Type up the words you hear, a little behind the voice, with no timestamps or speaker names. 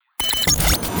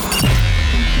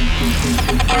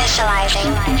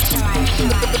Initializing.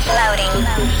 Loading.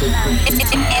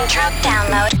 Intro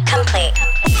download complete.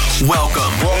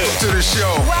 Welcome to the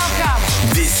show. Welcome.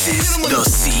 This is the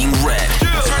Seeing Red.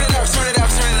 Turn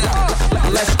it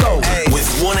up. Let's go.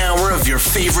 With 1 hour of your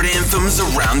favorite anthems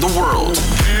around the world.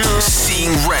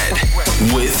 Seeing Red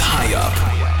with High Up.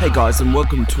 Hey guys, and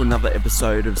welcome to another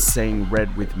episode of Seeing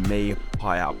Red with me,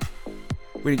 High Up.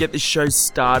 We're going to get this show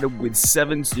started with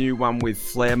Seven's new one with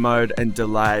Flare Mode and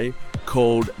Delay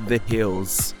called The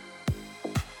Hills.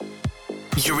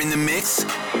 You're in the mix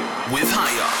with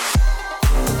High Up.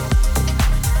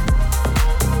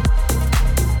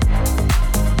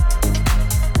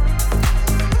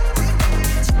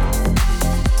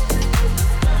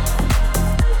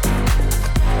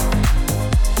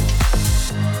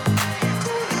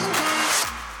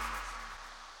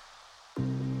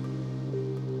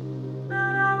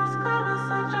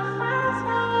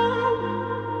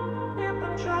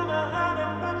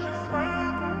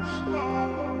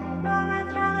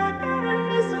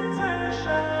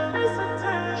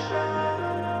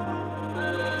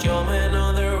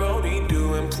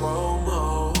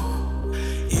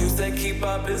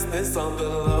 Business on the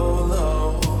low,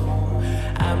 low.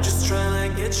 I'm just trying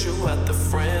to get you out the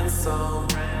friend zone,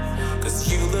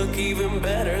 'cause you look even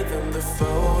better than the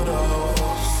photos.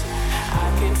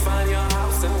 I can find your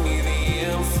house and need the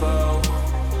info.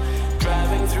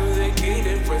 Driving through the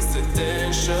gated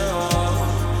residential.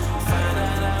 Find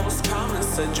out I was coming,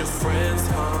 send your friends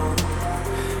home.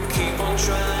 Keep on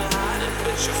trying to hide it,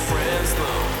 but your friends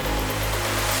know.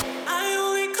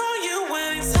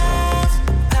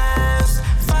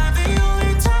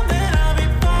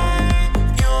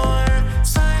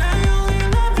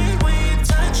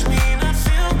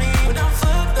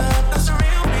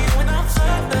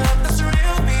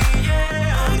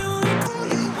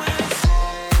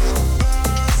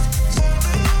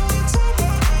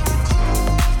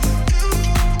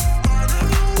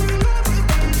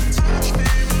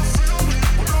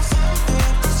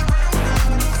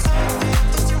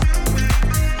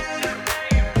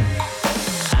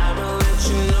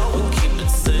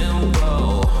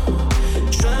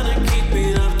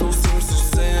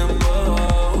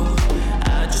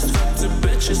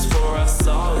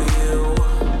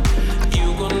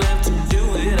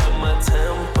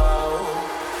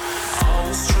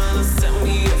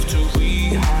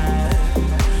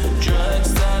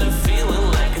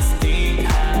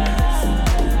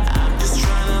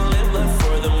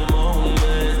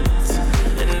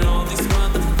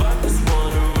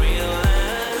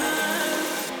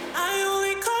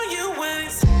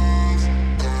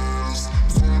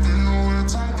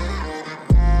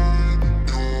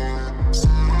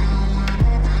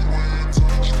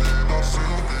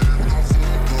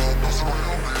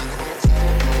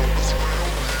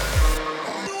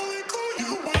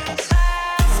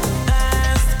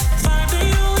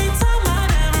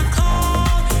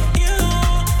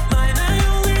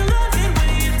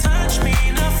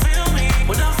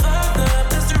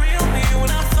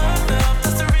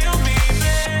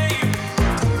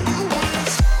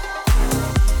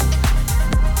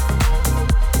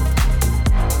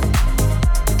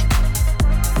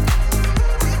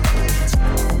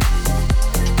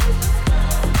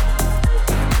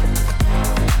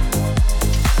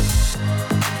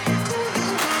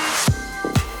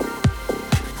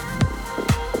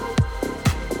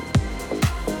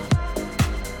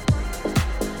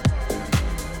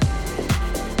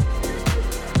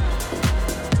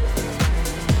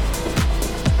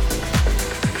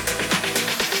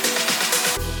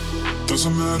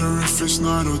 Doesn't matter if it's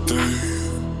night or day.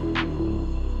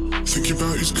 Thinking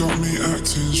about you's got me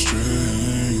acting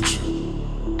strange.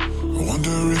 I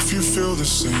wonder if you feel the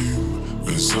same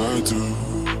as I do.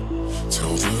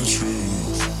 Tell the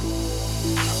truth.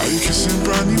 Are you kissing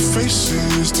brand new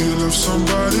faces? Do you love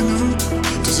somebody new?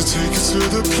 Does it take you to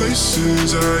the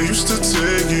places I used to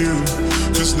take you?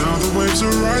 'Cause now the waves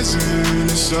are rising,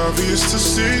 it's obvious to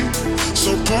see.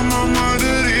 So put my mind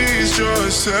at ease,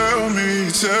 just tell me,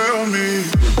 tell me.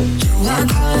 Do I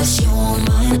cross your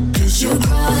mind? 'Cause you're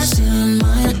crossing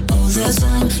mine all the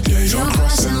time. Yeah, you're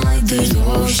crossing like the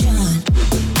ocean.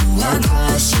 Do I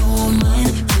cross your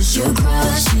mind? 'Cause you're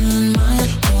crossing mine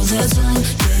all the time.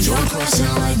 Yeah, you're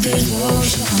crossing like the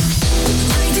ocean.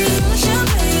 Like the ocean,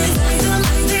 baby. Like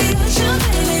the ocean,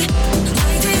 baby.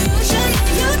 Like the ocean,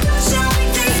 yeah, you're crossing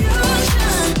like the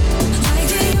ocean. Like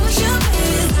the ocean,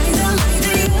 baby. Like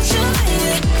the ocean,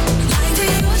 baby. Like the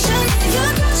ocean, yeah,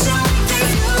 you're crossing like the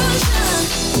ocean.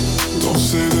 Don't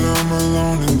say that I'm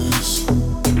alone in this.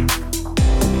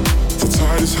 The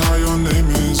tide is high, your name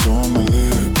is on my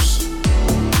lips.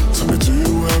 Tell me, do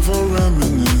you ever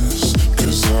reminisce?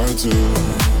 'Cause do.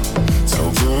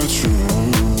 Tell the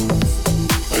truth.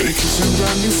 Are you kissing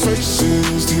brand new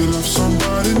faces? Do you love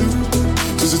somebody new?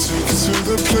 Does it take you to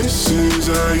the places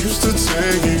I used to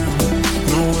take you?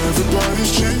 No,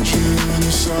 everybody's changing,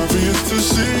 it's obvious to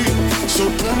see. So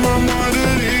put my mind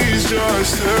at ease,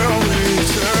 just tell me.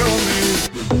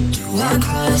 Do I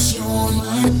cross your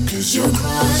mind? Cause you're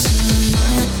crossing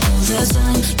mine all the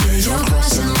time. Yeah, you're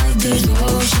crossing like the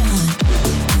ocean.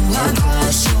 Do I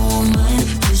cross your mind?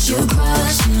 Cause you're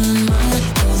crossing mine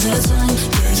all the time.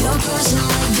 Yeah, you're crossing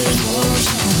like the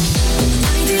ocean.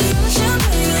 Like the ocean,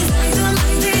 baby. Like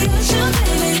the ocean,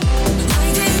 baby.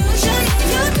 Like the ocean,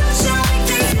 yeah, you're crossing like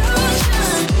the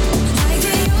ocean. Like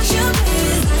the ocean,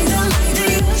 baby. Like the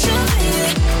ocean, baby.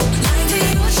 Like the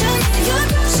ocean, yeah, you're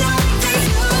crossing like the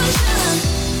ocean.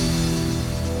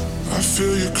 I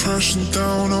feel you crashing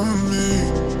down on me.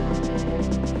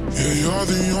 Yeah, you're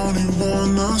the only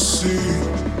one I see.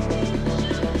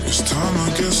 It's time I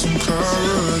get some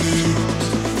clarity.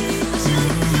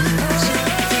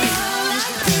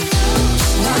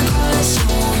 I cross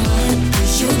your mind,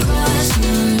 'cause you're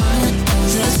crossing mine all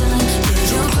the time.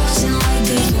 Yeah, you're crossing like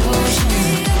the ocean.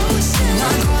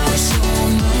 I cross your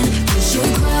mind, 'cause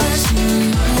you're crossing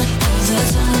mine all the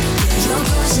time. Yeah, you're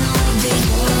crossing like the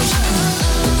ocean.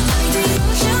 Like the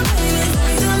ocean, baby.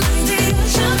 Like the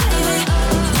ocean, baby.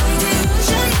 Like the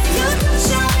ocean, yeah, you're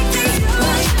crossing like the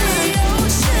ocean.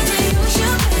 Like the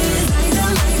ocean, baby. Like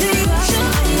the ocean,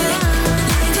 baby.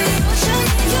 Like the ocean,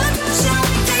 yeah, you're crossing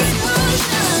like the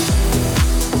ocean.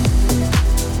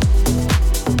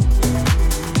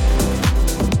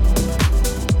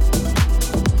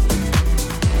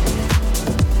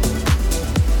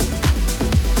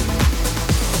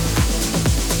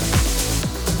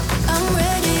 I'm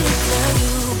ready to tell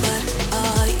you, but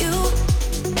are you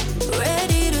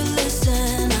ready to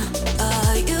listen?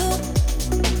 Are you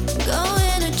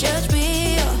going to judge me,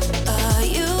 or are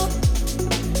you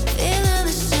feeling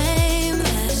the same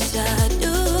as I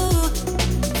do?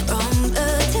 From the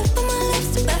tip of my lips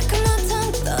to back of my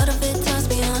tongue, thought of it turns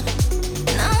me on.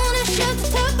 And I wanna shout the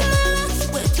top of my lungs,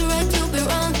 way too right to be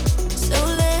wrong. So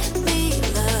let me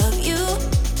love you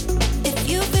if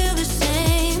you feel the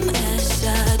same as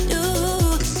I do.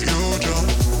 If you jump,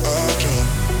 I jump.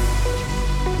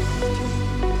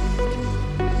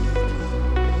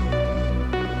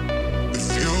 If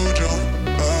you jump,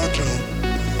 I jump.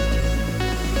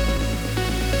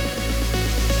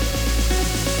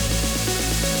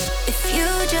 If you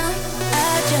jump,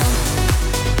 I jump.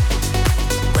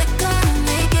 We're gonna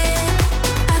make it.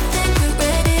 I think we're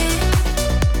ready.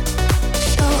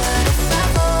 Show her if I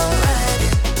go right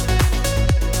in.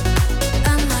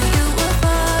 I know you will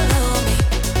follow me.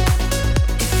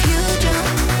 If you jump,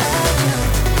 I jump.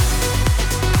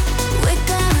 We're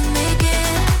gonna make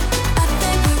it. I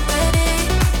think we're ready.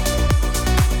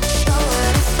 Show her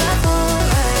if I go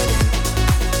right in.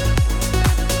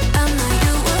 I know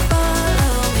you will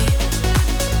follow me.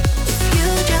 If you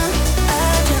jump, I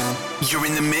jump. You're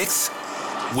in the mix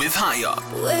with High Up.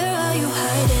 Where are you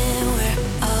hiding? Where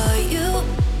are you?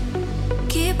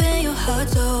 Keeping your heart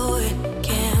so it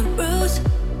can't bruise.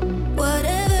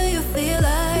 Whatever you feel,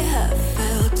 I have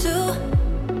felt too.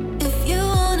 If you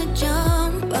wanna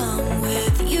jump, I'm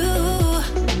with you.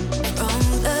 From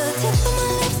the tip of my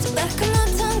lips to back of my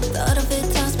tongue, thought of it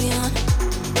turns me on.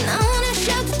 And I wanna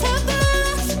shout the top of my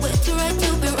lungs, way too right to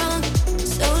be wrong.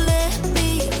 So let me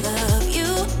love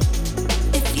you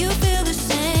if you feel the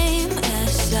same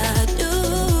as I do.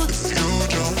 If you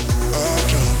jump, I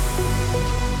jump.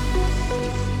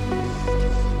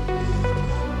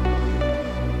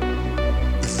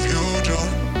 If you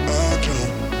jump, I jump.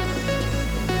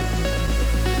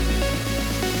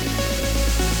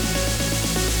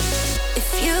 If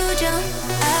you jump,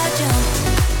 I jump.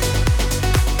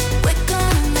 We're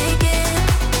gonna make it.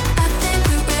 I think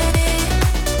we're ready.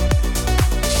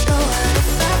 Show her if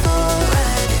I go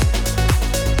right in.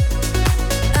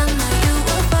 I know you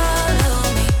will follow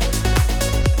me.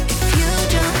 If you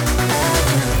jump, I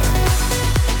jump.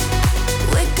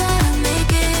 We're gonna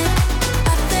make it.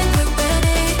 I think we're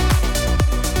ready.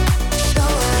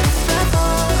 Show her if I go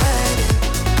right in.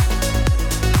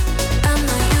 I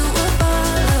know you will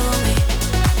follow me.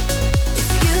 If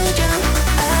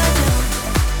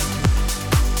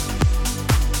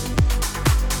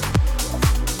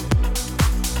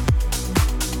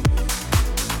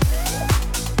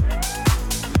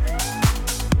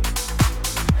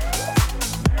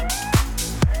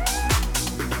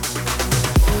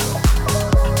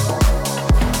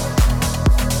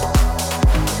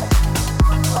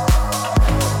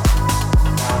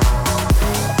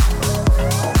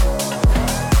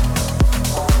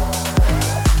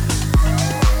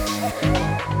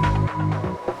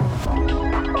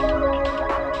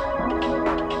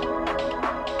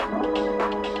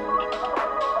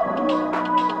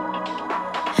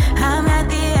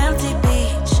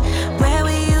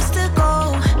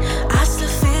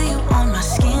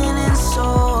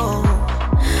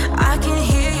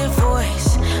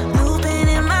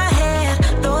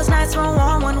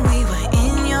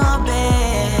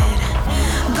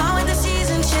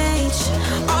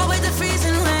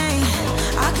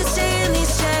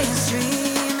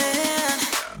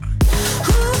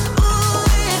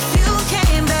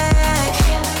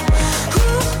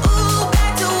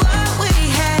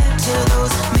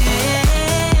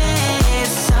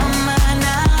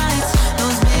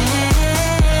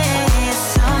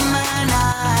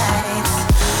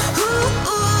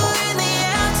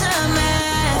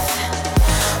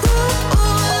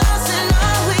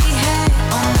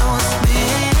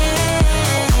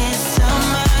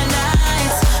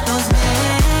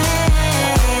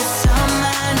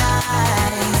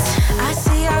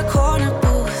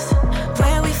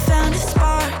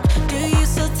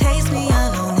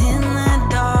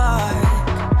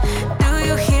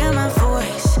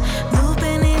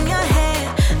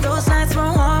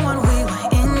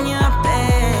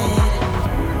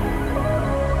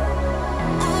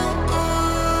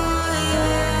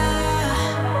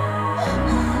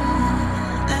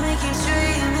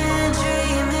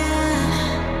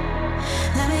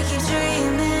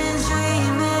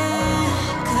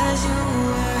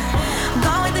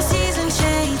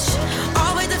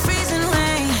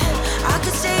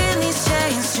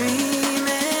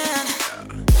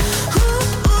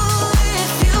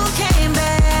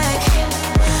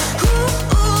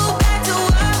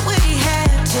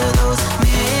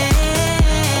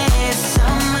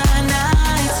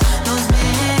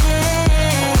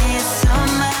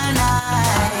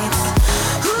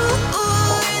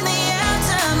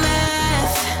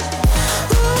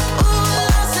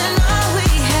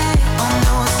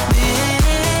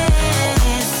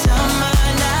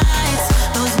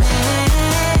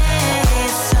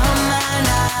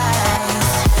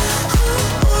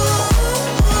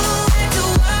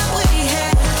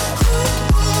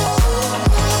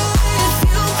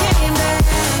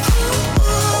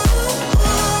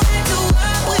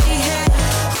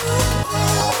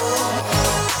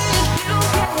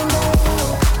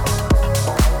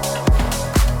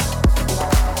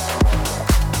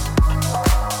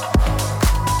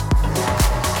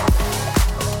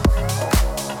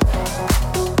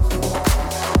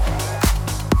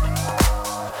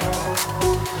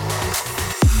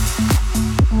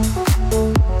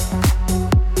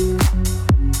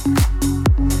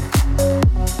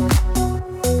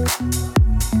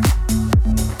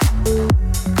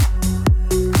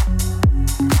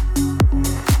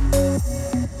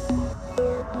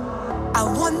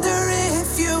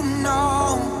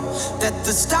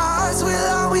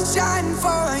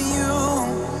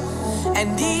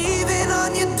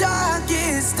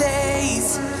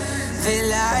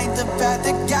light the path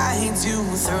that guides you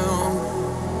through.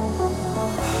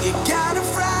 You got a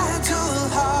fragile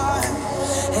heart,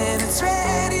 and it's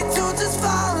ready to just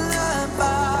fall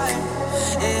apart.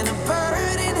 And a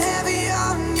burden heavy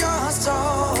on your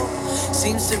soul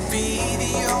seems to be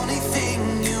the only thing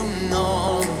you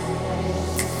know.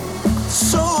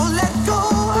 So let go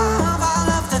of all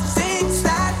of the things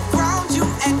that ground you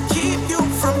and keep you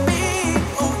from being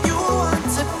who you want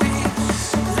to be.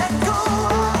 Let go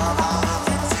of all of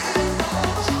the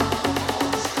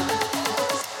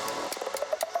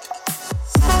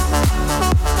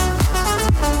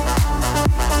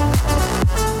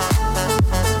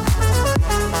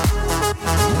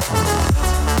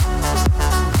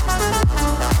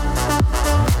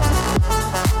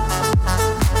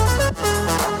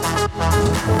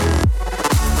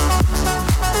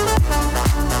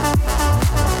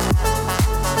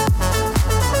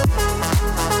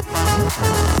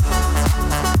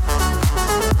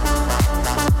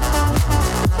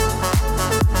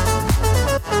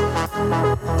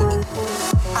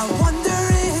I wonder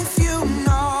if you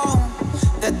know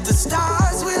that the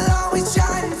stars will always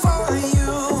shine for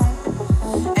you.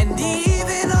 And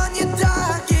even on your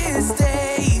darkest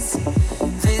days,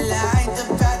 they light the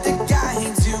path that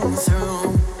guides you through.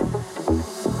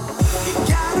 You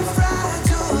got a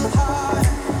fragile heart,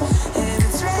 and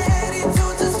it's ready to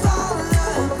just fall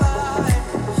apart.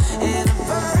 And a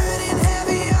burden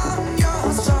heavy on your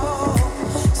soul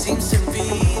seems to be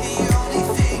the only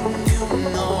thing you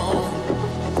know.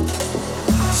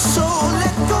 So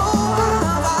let go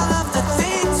of all of the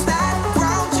things that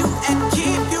ground you and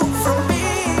keep you from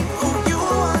being who you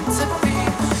want to be.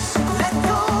 Let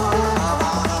go of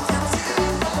all of the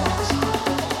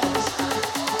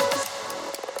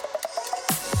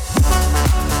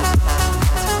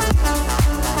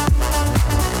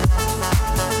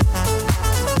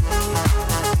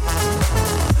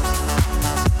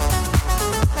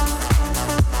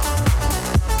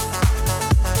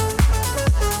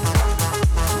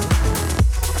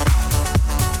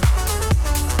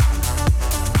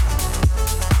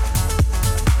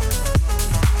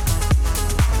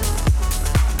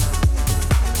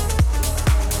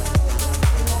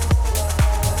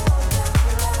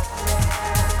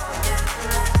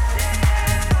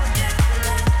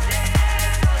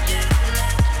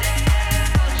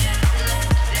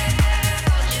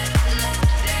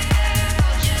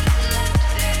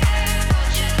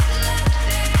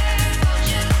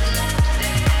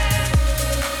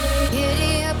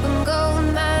Giddy up and go,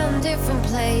 man, different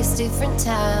place, different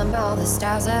time. All the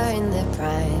stars are in their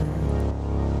prime.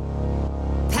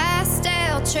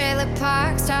 Pastel trailer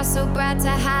park, stars so bright to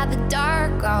hide the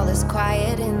dark. All is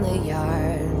quiet in the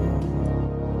yard.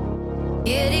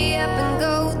 Giddy up and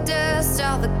go, dust.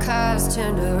 All the cars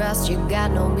turn to rust. You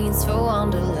got no means for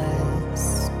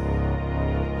wanderlust.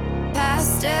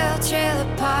 Pastel trailer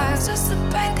park, stars so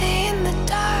bright in the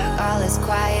dark. All is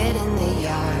quiet in the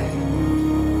yard.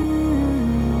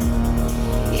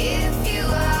 If you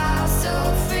are so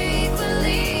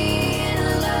frequently in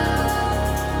love,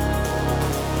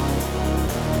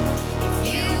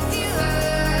 if you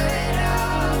heard it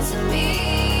all to me,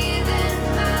 then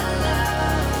my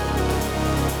love,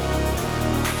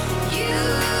 you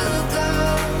go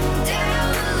down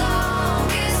the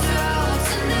longest road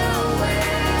to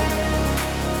nowhere.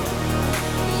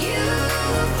 You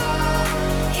fall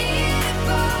in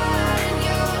apart and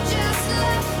you're just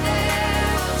left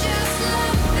there, just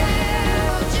left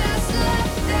there, just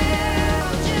left there,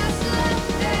 just left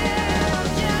there,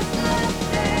 just left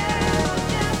there,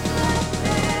 just left there,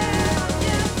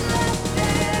 just left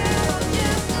there,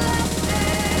 just left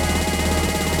there.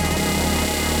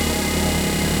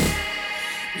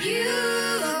 You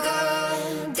go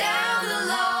down the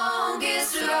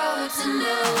longest road to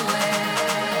nowhere.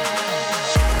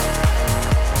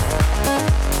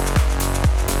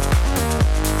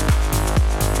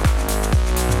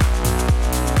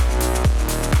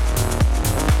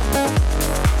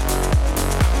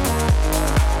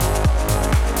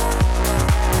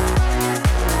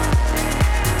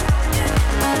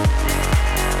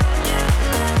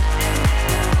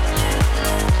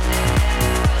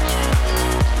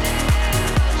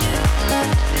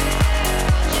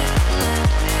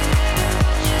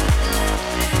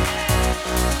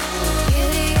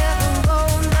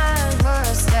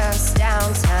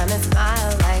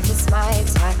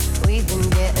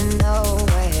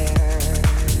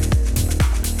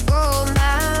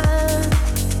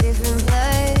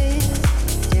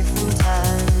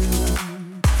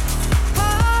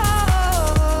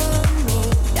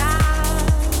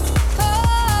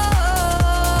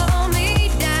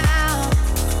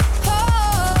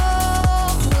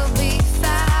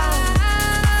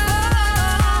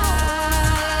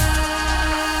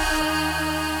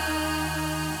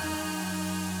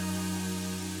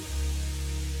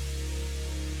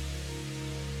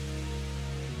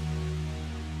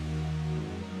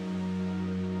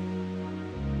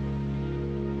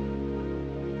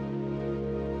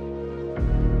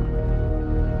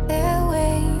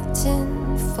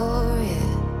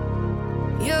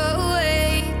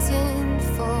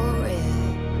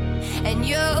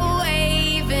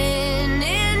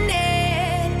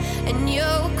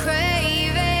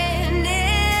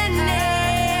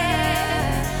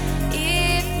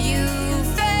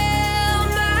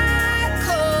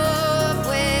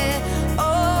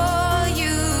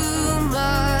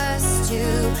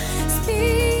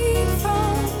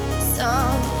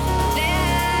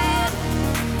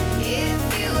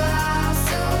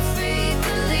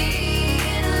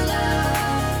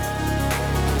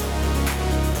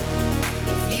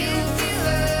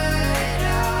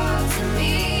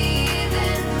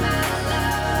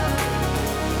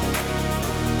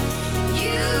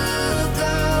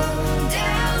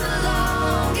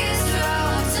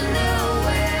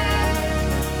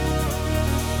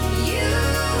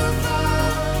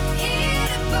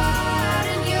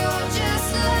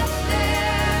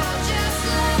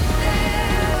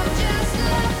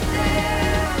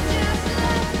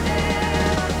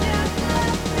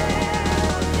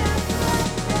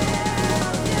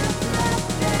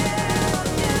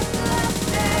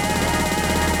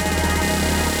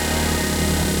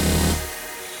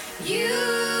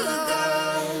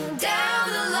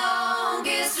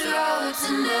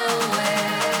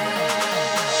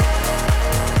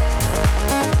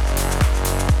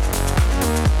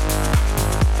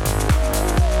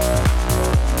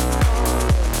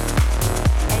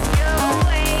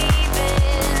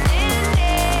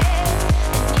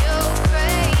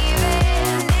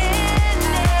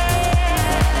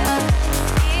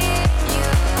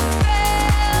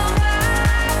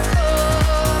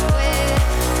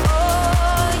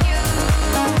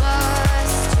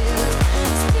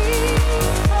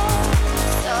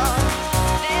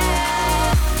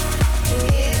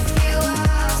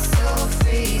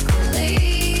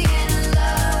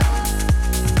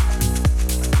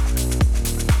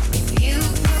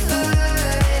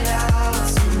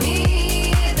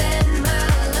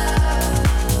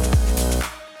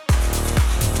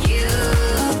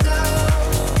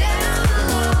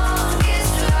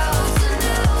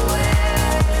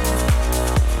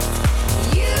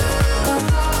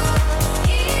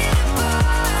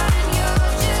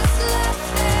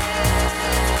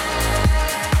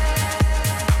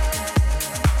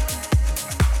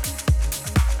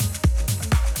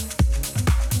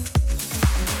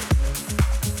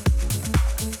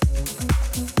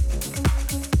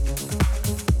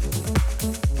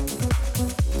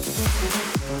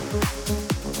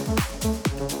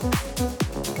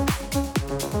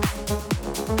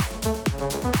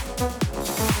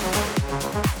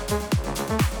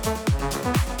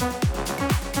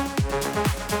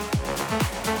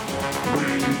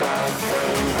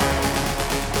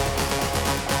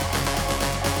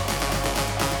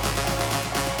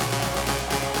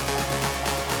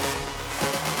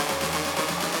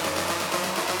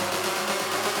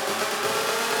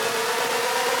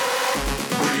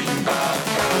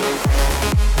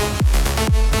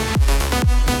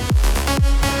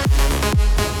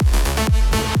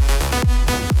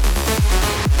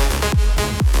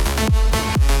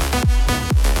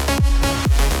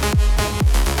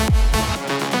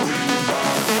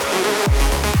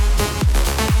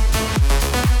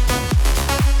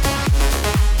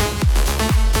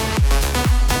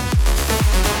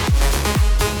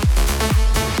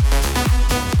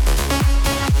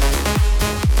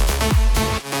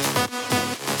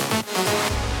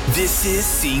 This is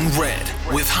Seeing Red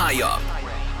with High Up.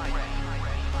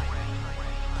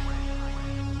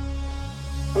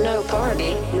 No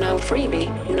party, no freebie,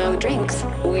 no drinks.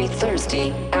 We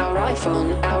thirsty. Our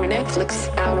iPhone, our Netflix,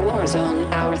 our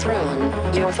Warzone, our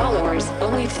throne. Your followers,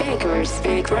 only fakers,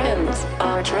 fake friends.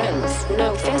 Our trends,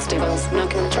 no festivals, no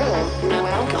control, no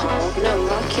alcohol, no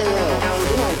rock and roll. Our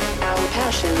blood, our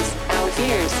passions, our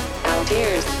fears, our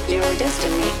tears. Your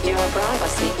destiny, your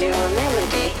privacy, your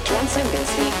melody,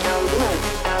 transcendency. Our blood,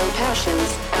 our passions,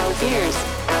 our fears,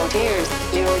 our tears.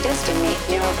 Your destiny,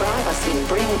 your privacy.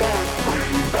 Bring back.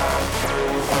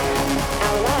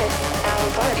 Our life, our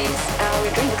parties, our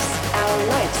drinks, our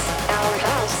lights, our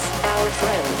house, our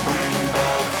friend.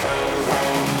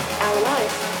 Our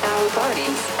life, our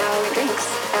parties, our drinks,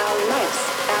 our lights,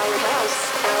 our house,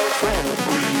 our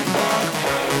friend.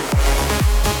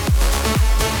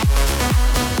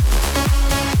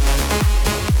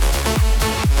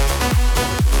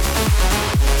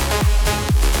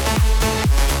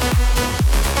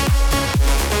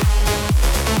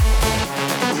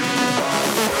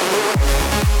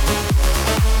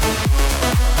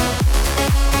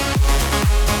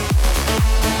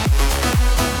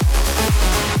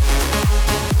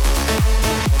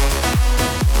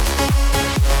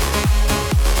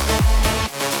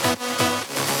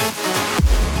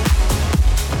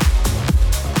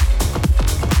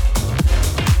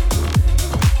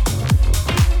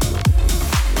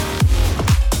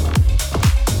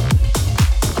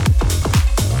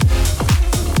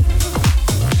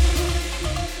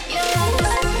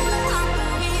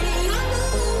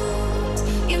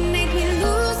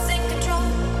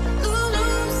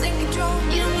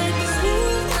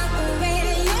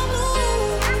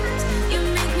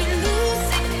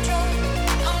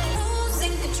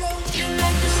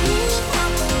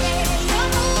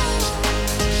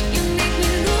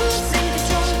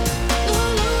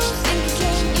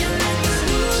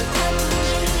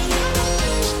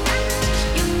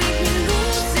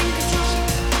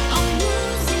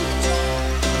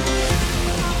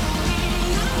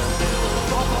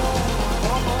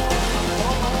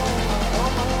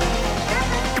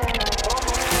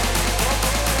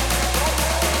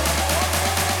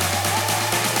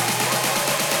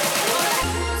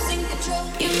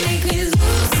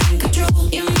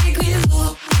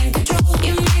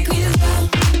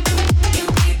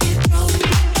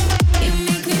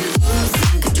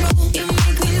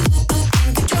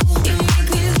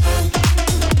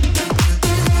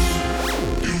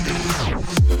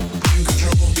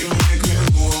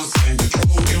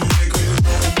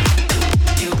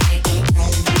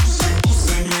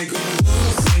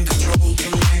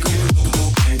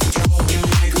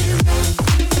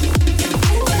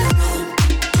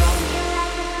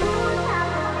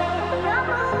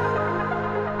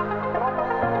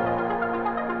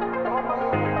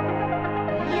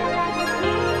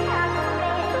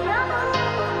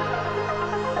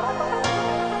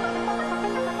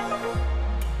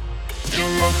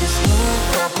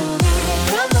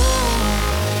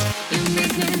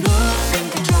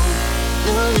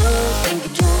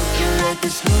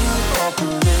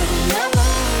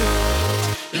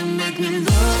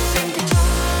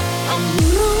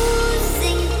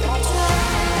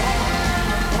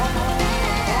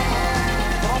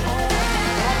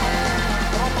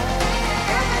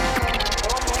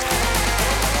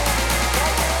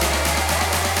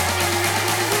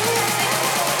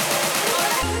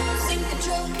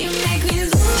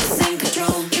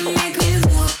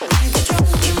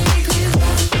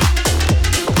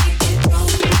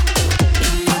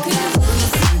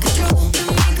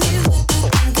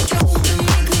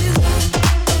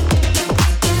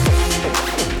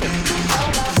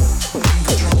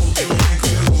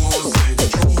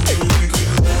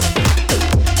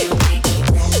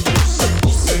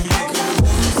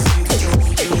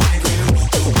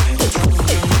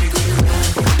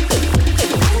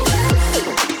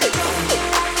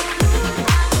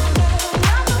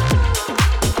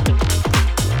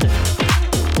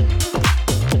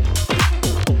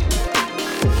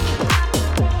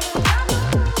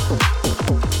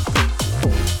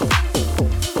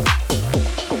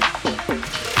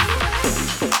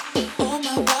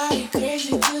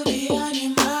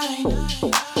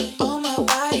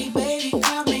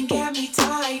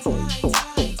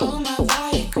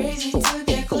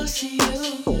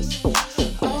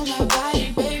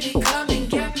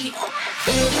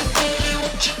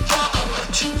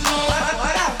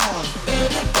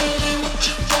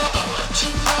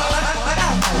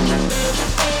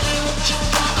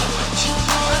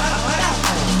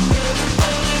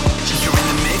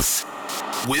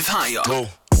 with High Up. Go.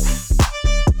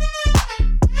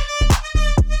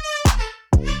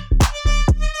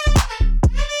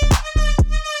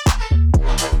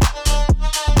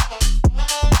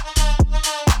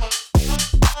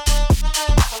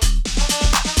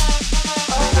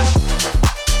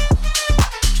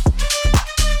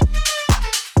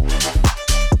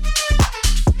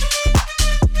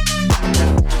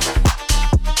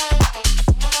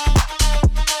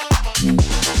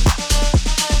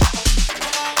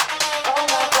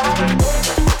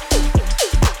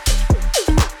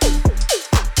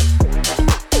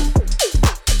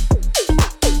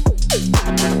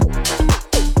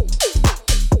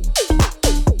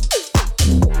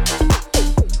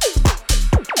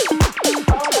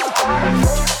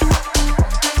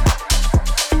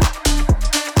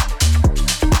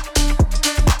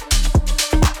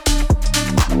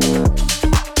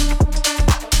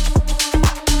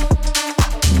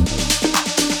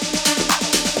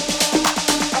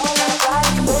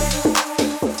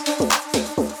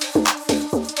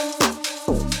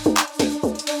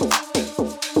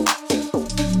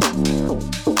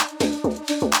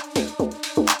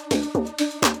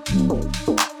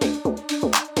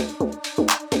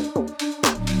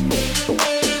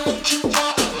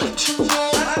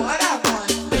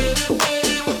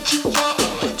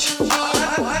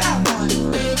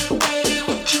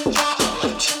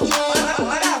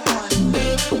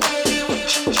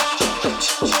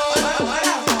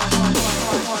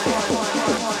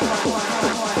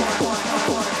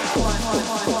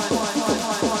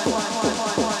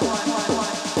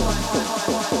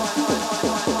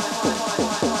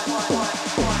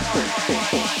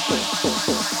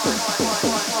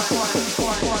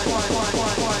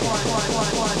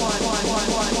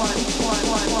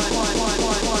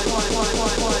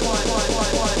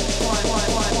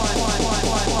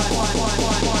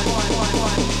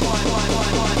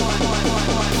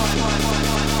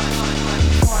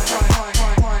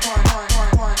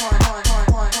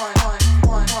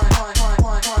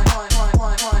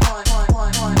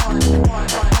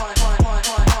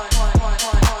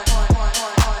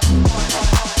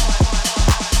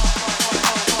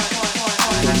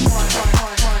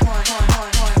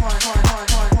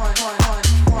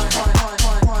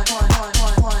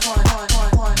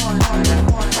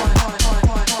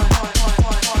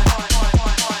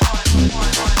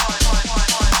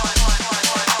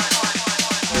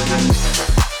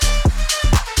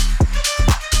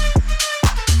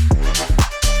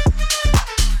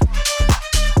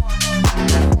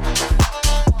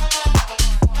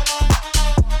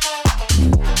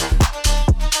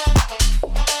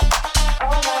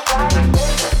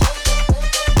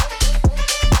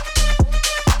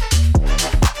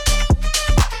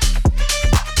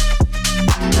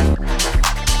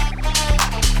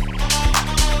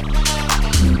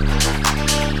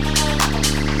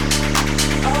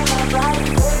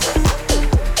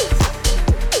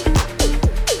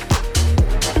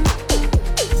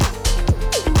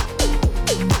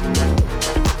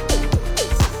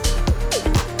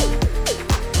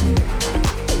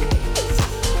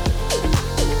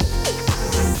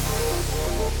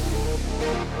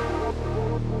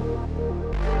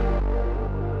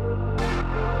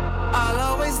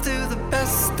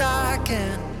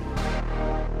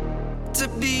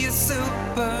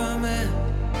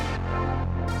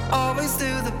 always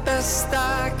do the best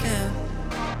I can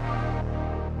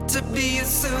to be a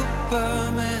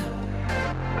superman.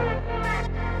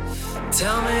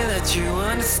 Tell me that you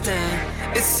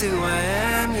understand. It's who I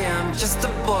am, yeah, I'm just a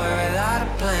boy without a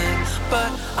plan.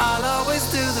 But I'll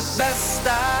always do the best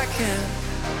I can.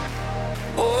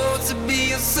 Oh, to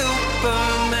be a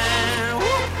superman.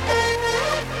 Woo!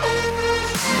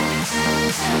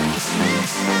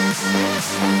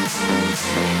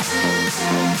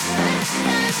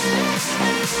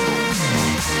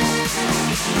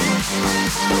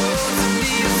 Oh, to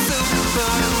be a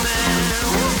superman.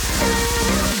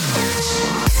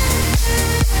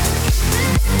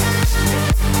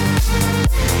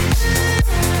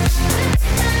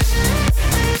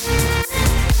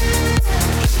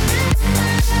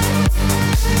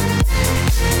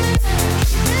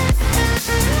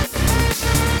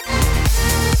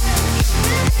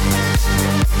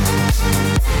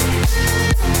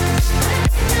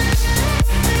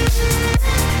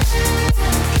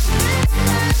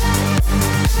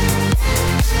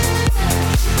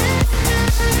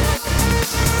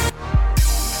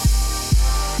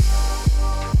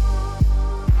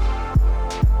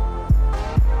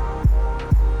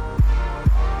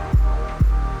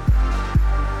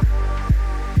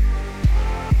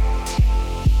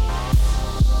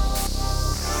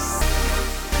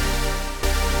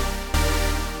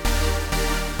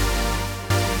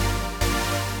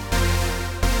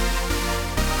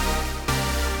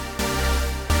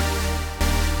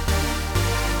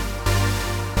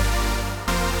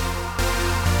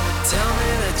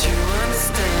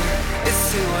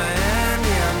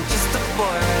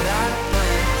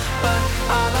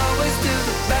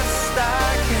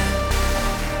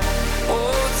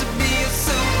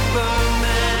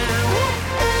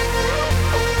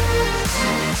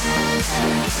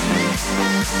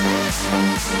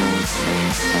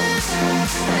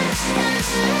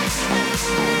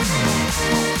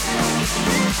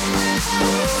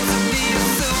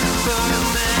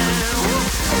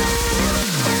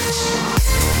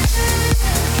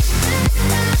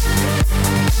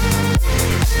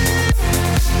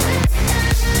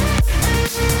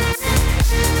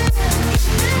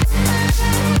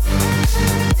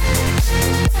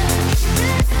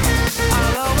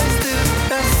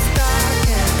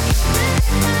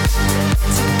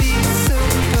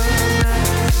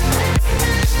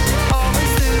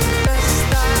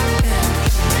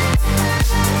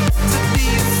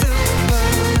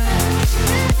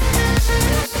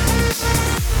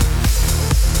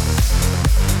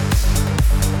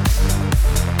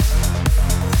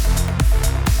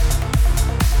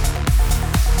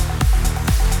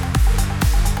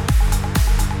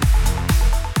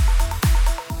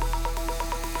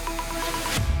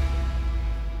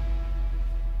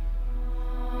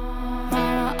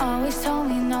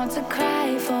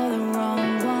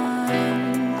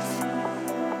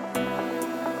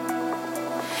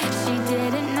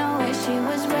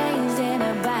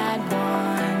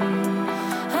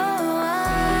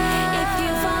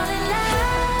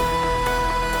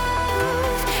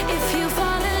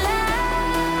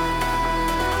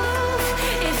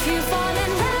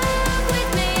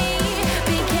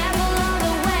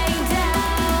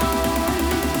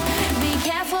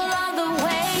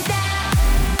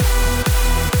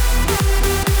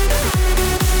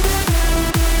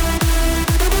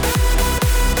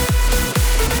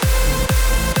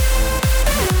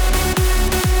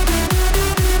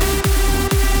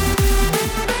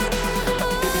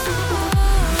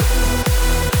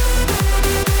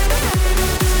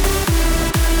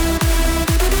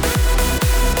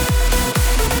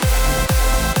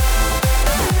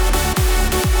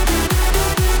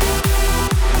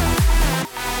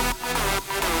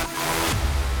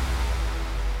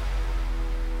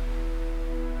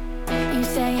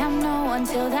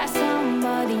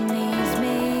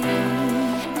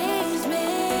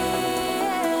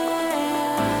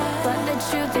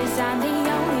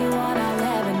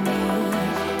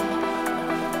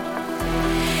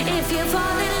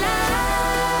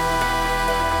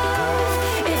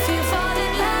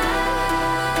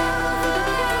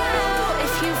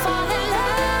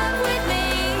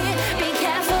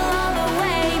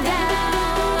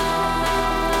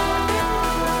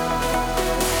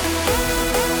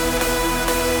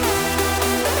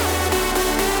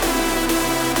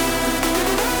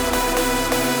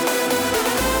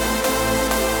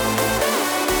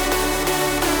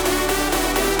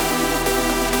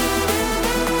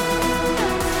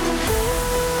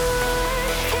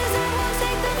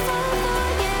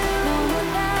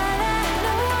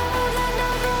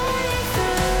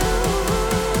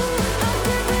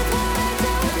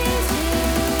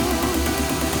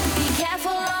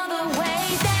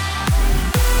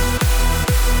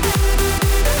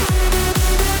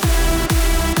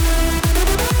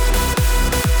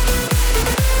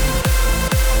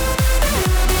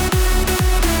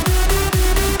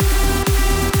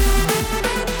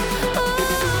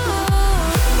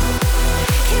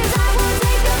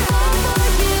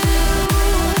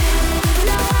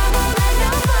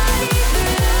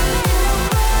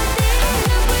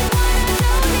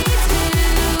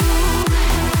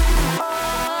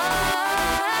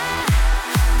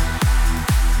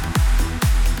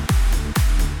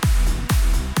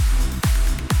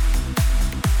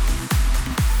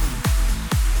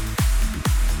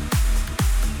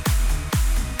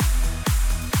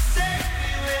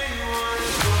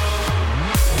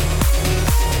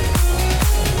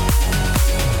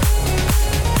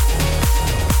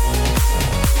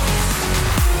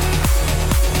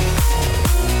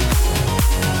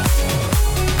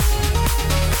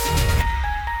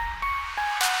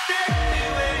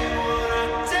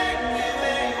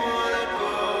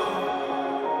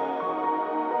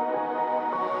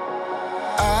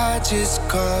 just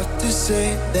called to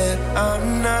say that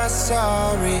I'm not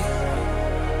sorry.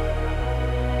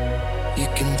 You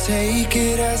can take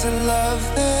it as a love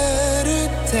letter,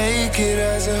 take it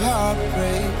as a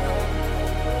heartbreak.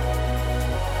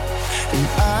 And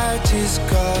I just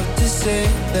called to say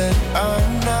that I'm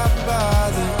not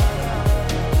bothered.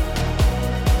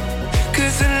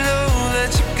 'Cause I know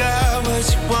that you got what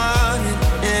you wanted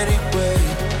anyway.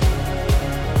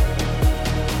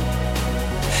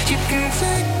 You can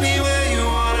take me where you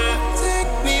wanna,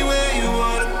 take me where you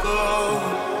wanna go.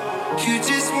 You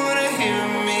just wanna hear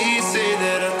me say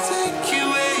that I'll take you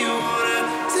where you wanna,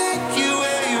 take you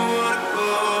where you wanna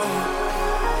go.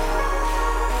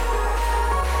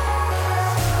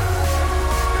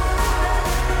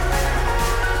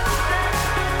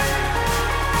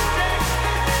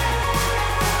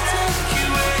 Take you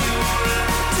where you wanna,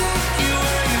 take you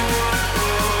where you wanna go.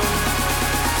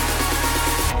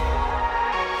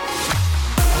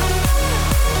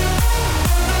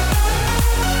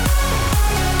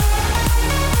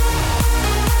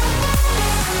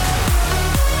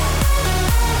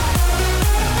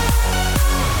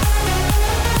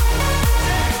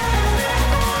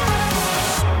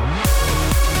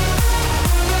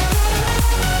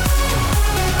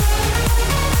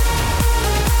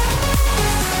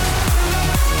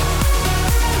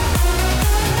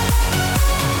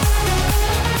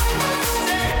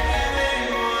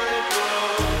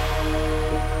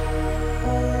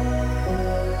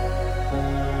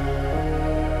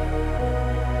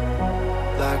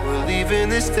 Like we're leaving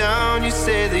this town, you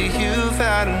say that you've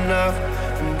had enough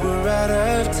and we're out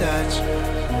of touch.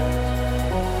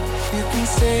 You can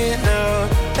say it now,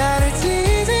 that it's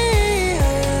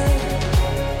easier.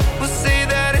 We'll say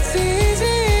that it's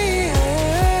easier.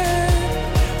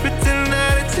 Pretend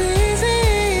that it's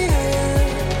easier.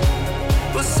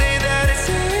 We'll say that it's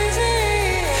easy.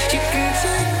 You can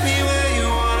take me where you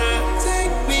wanna,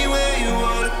 take me where you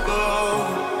wanna go.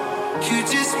 You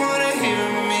just wanna hear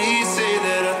me say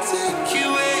that I'll take you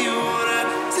where you wanna,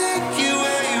 take you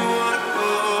where you wanna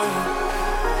go.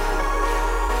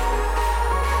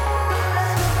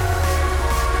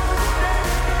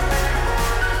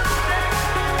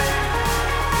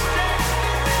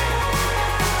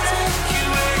 Take you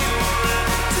where you wanna,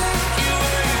 take you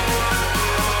where you wanna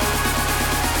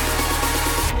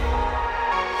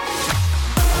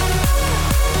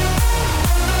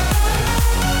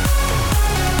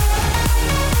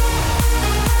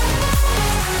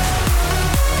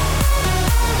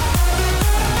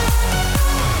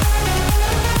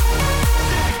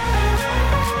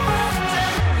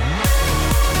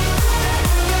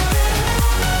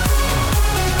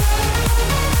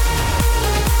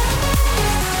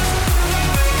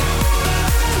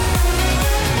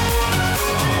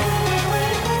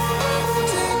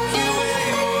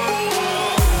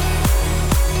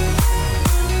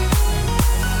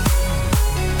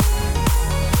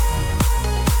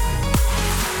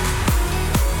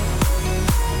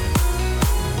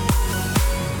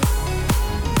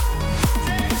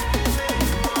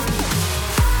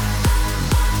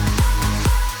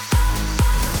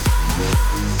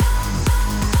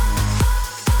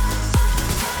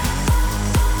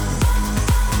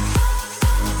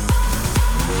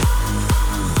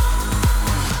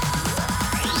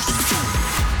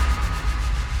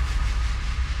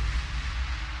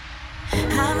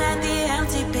I'm at the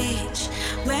empty beach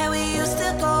where we used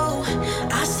to go.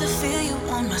 I still feel you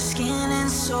on my skin and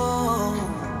soul.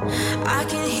 I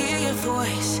can hear your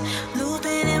voice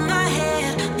looping in my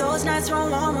head. Those nights were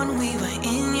warm when we were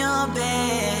in your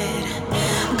bed.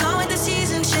 Gone with the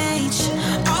season change,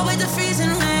 all with the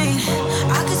freezing rain.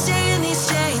 I could stay in these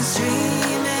chains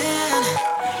dreaming.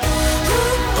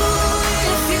 Ooh, ooh,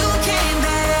 if you came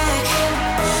back.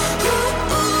 Ooh,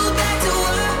 ooh, back to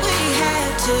what we had,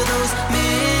 to those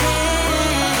midsummer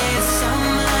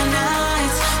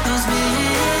nights, those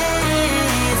midsummer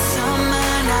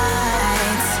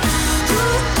nights.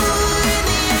 Ooh, ooh, in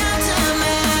the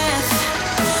aftermath.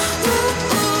 Ooh,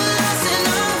 ooh, lost in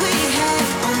all we had.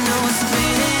 Oh no,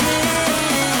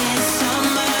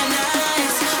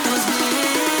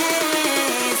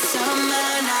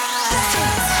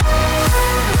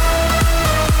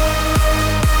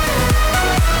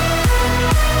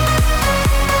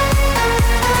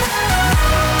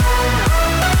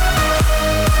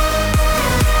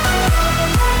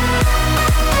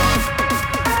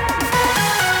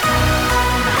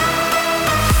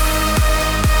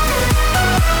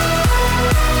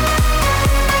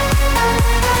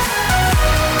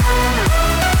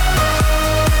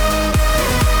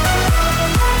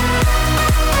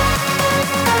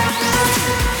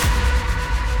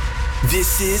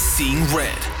 Seeing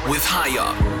Red with High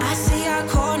Up. I see our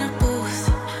corner booth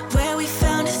where we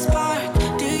found a spark.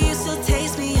 Do you still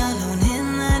taste me alone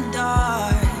in the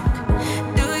dark?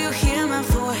 Do you hear my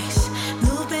voice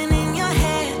moving in your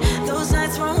head? Those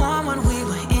nights were warm when we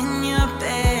were in your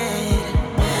bed.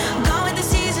 Gone with the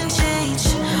season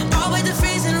change, all with the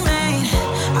freezing rain.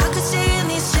 I could stay in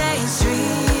these chains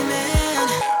dreaming.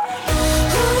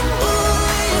 Ooh,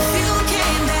 if you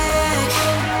came back.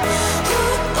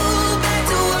 Ooh, back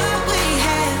to what we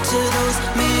had, to those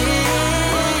midsummer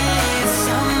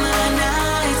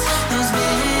nights, those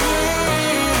midsummer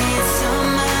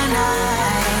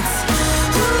nights.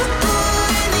 Ooh,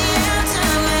 in the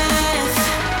aftermath.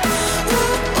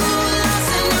 Ooh,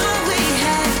 lost in what we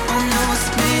had on those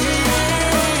midsummer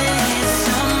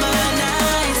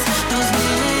nights, those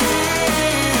midsummer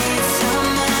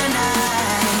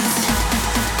nights,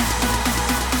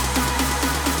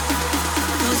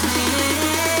 those midsummer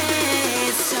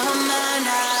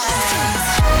nights.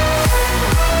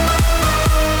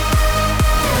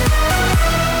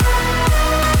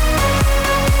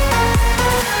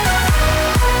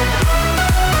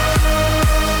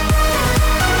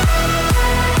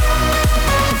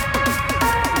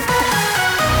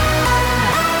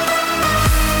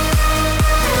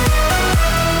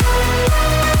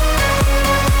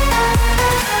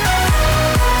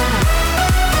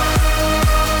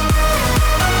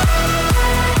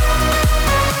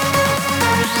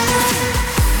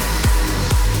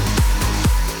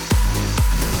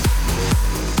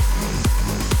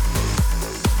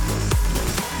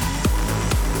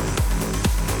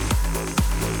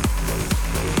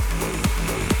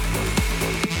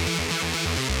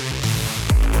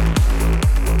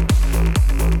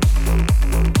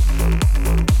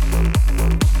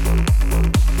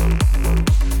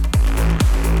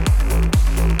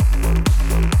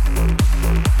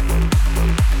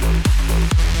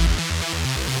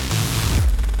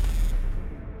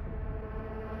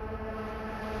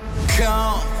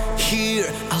 Come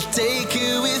here, I'll take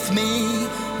you with me.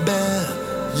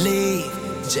 Believe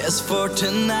just for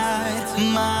tonight,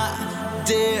 my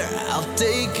dear. I'll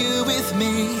take you with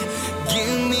me.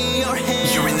 Give me your hand.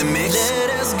 You're in the mix Let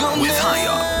us go with now. High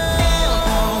Up.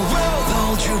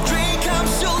 Hold your dream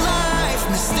comes to life.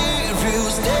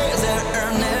 Mysterious days that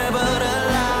are never a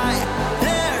lie.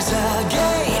 There's a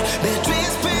gate between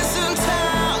space and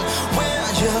time. When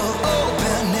you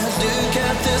open it, look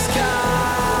at the sky.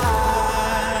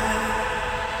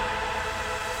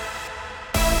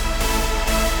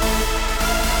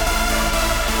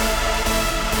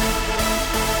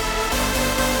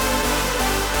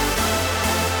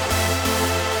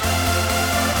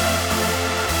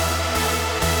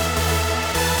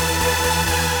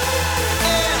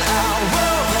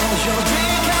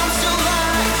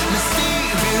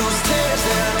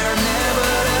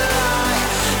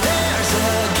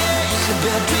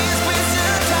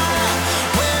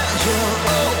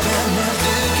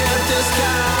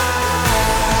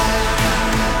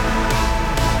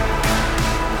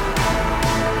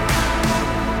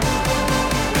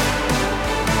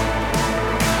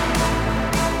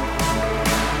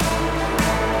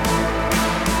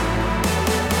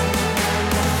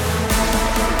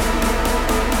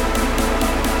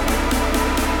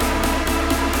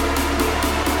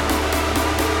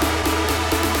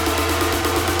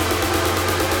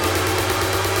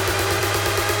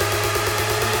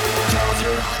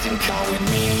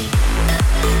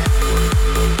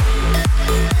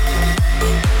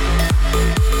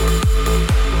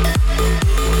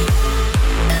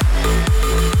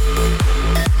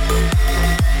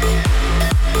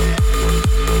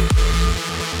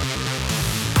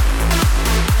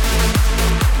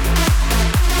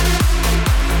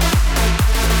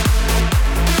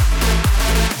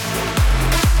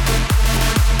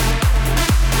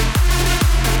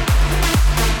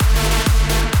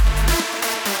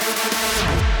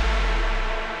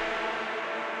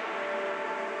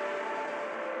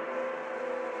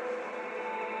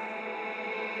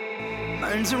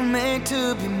 Minds are made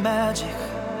to be magic.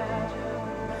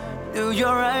 Do your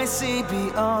eyes see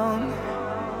beyond?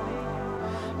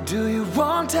 Do you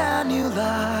want a new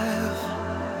life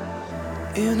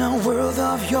in a world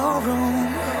of your own?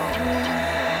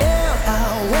 In a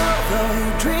world where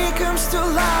your dream comes to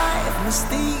life,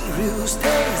 mysterious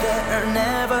days that are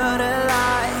never a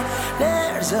lie.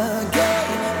 There's a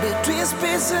gate between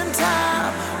space and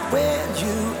time. When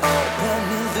you open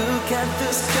and look at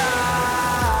the sky.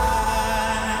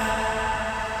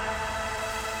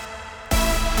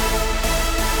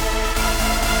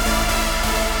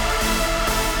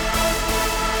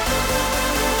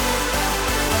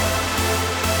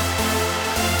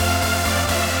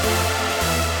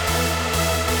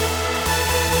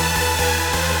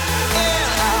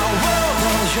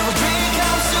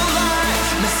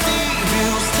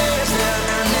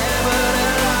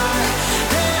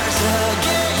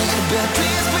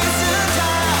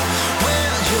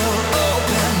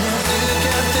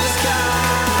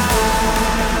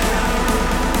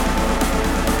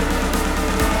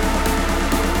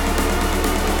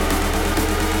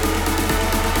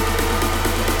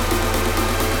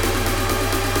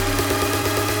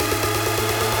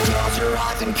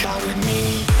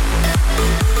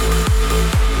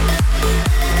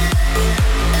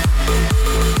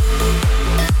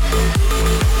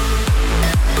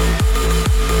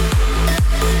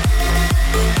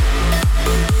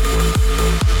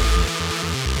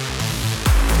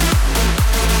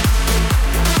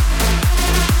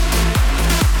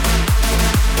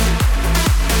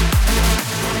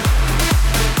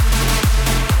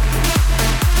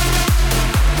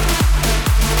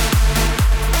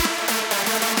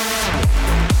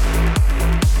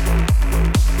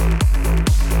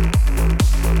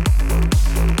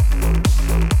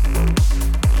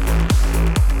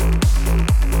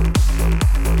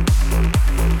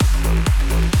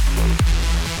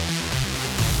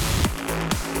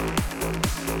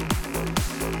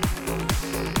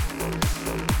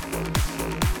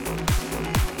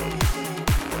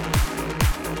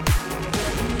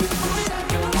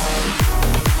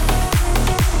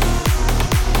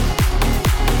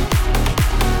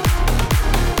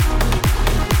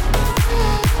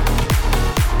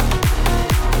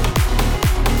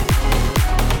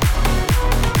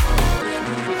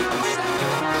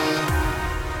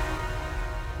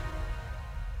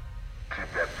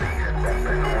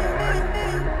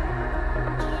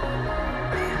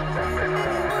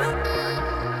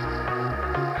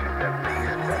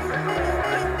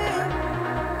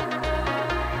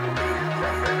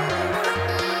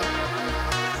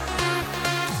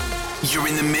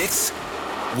 in the mix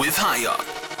with High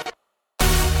Up.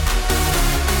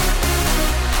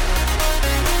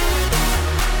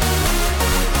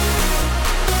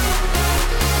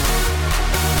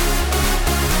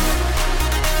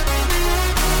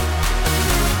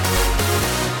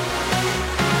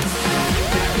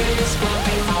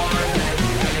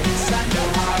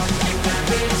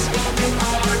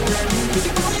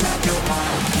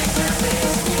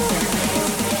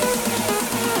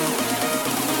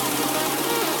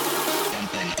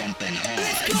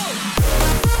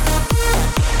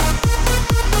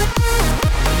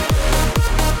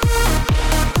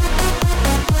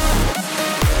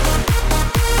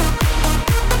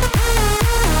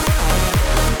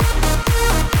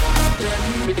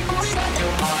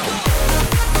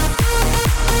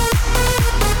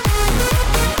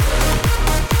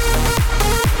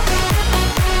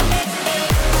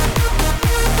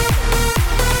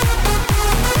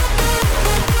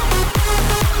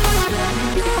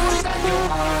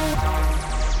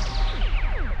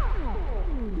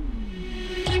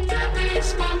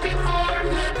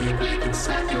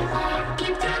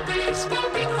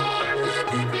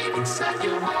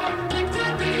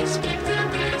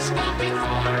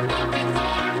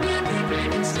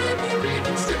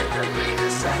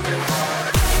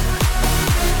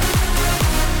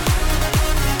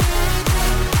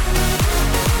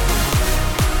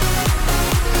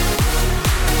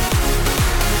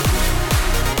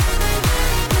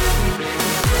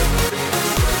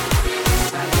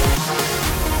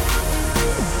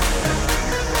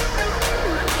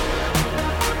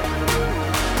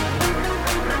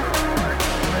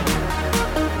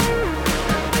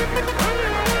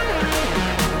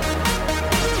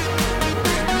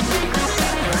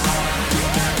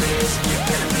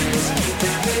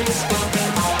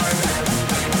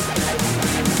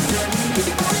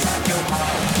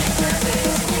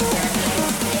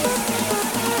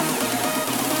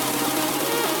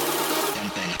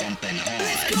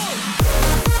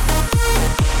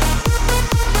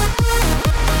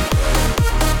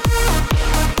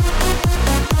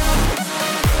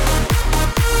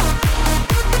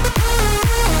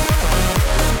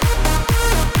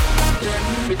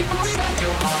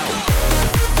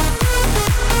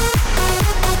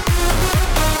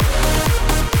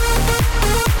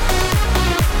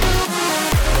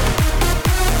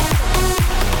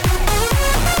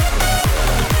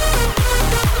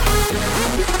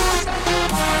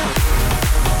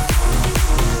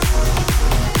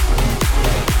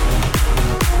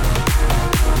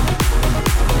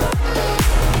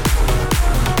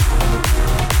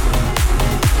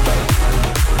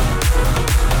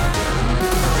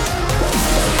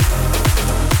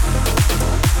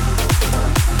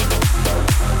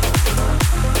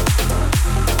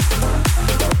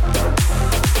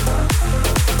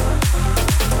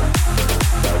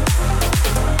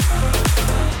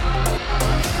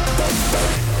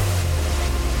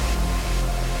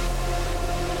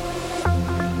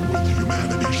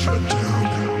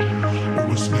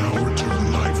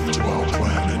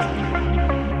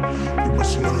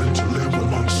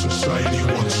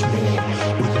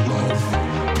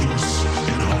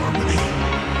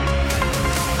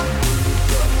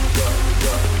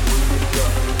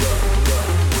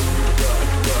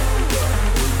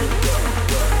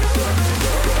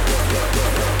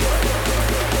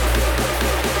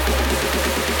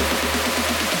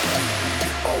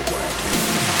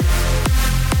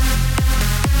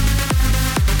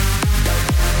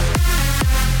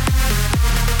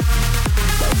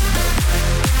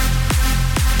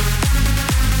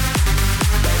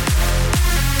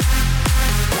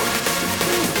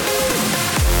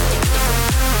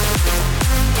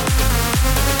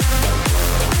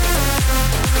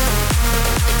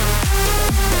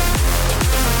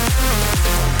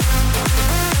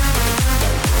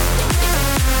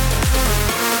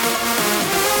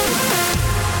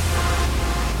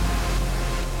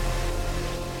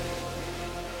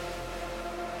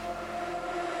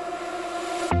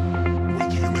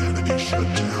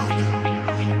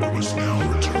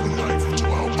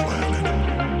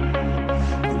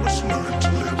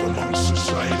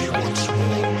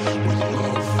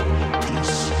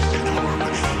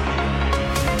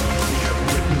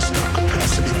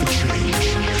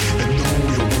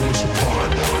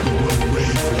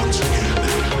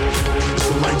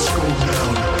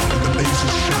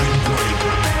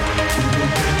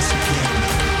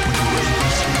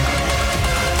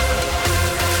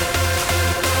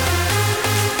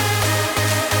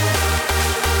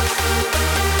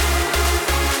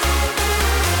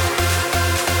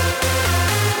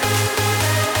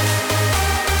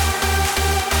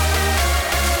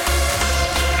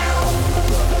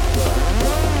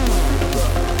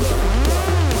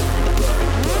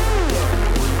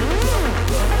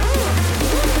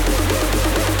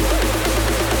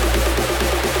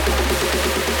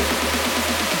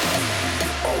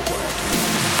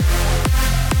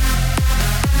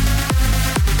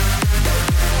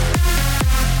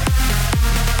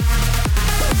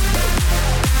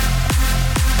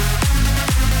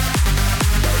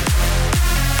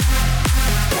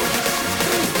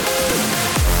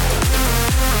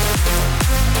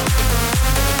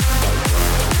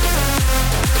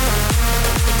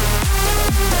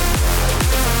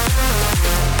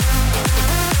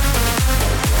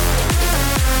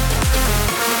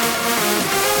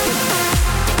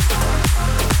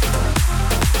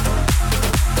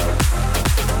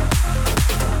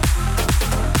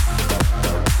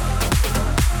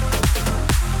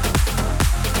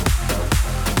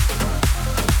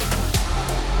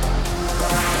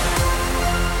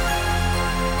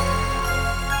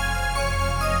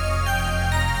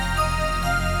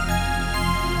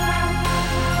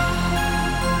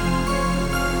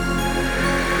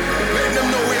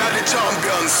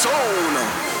 champion zone.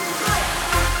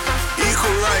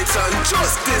 Equal rights and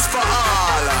justice for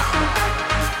all.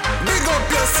 Big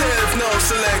up yourself now,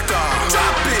 selector.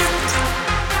 Drop it.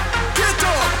 Get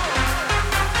up.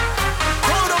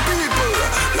 Crowd of people.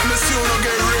 Let me see you now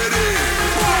get ready.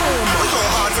 Boom.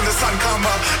 Hard till the sun come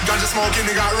up. Ganja smoking,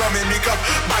 they got rum in the cup.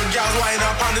 Bad girls wind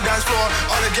up on the dance floor.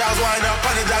 All the girls wind up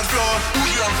on the dance floor.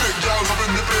 Bougie and thick girls up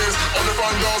in the place. All the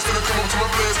fine girls gonna come up to my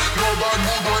place. No bad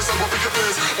mood boys, I go pick your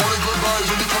face. Only good vibes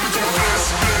when you come into my place.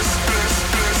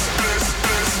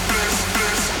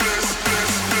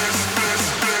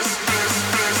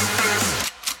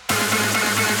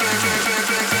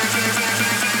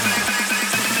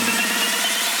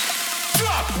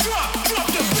 Drop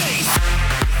the bass.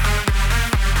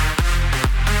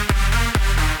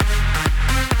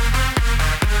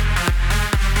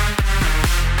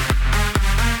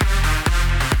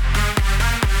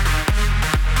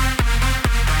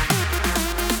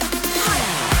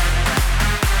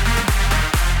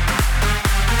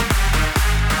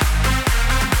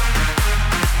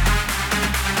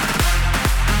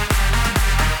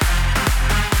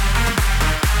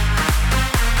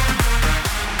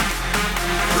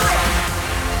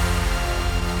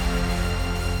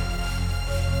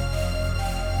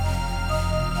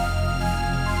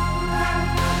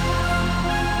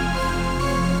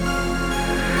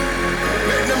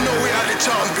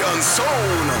 Champion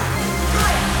zone.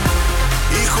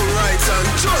 Equal rights and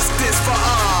justice for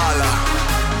all.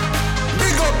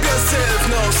 Big up yourself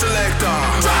now, selector.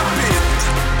 Drop it.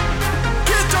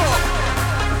 Get up.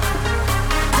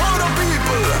 Crowd of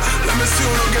people. Let me see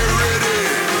you now get ready.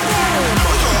 Boom.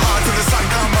 Hard till the sun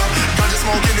come up. Ganja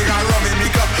smoking, they got rum in the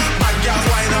cup. Bad girls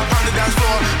wind up on the dance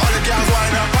floor. All the girls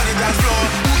wind up on the dance floor.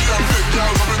 Bougie and thick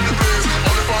girls up in the place.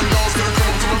 All the fine girls gonna come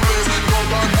up to my place. No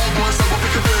bad mood boys, I go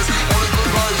pick your face. Only good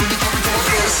vibes when you come into my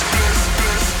place.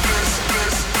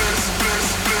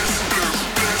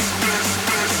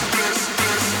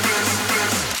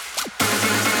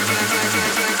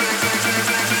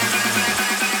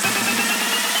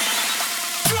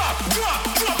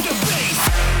 Drop the bass.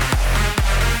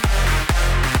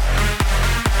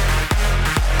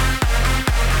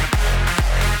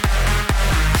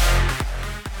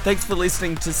 Thanks for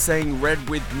listening to Saying Red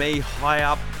with me, High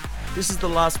Up. This is the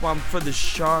last one for the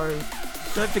show.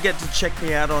 Don't forget to check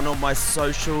me out on all my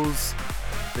socials.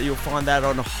 You'll find that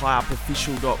on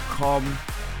highupofficial.com.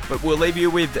 But we'll leave you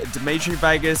with Dimitri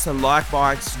Vegas and Like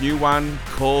Mike's new one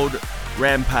called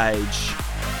Rampage.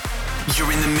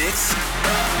 You're in the mix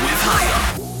with High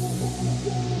Up.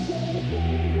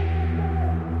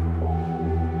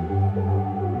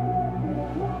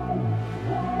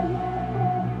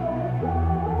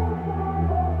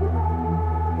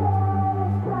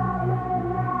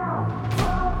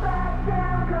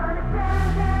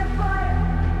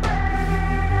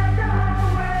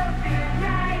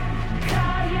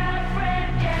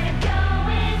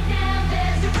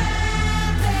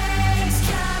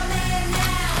 Coming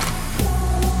now.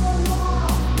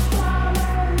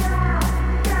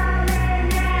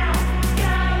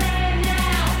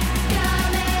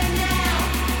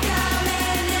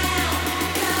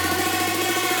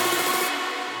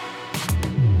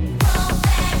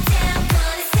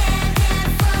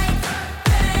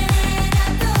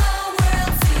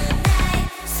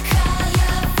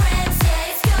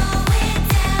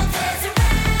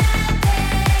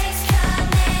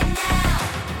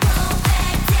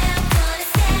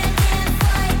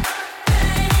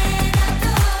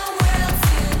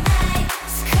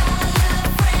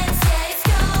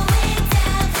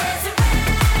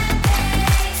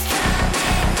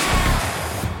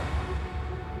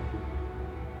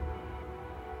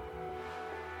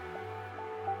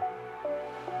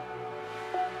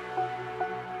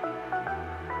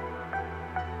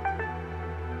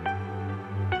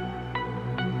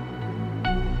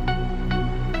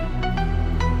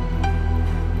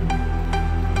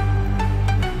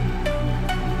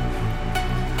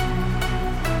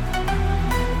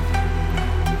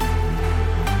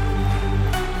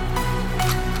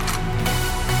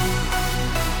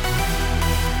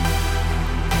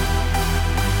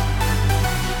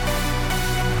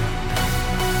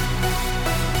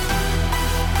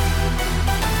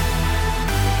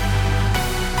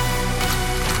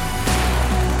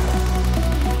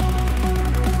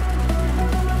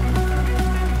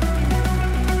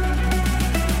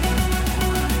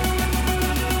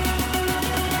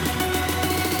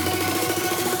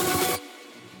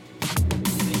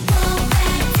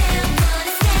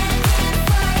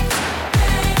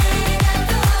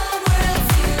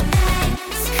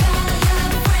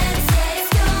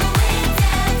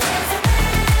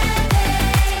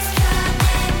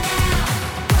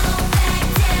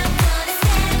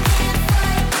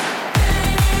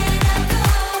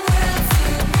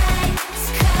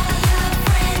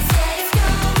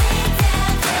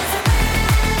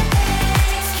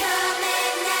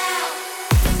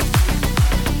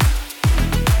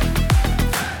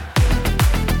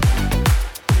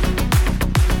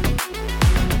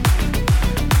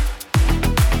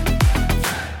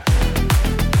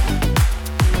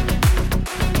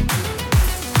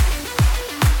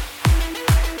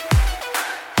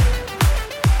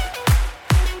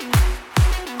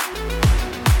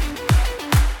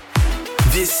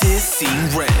 This is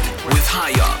Seeing Red with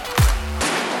High Up.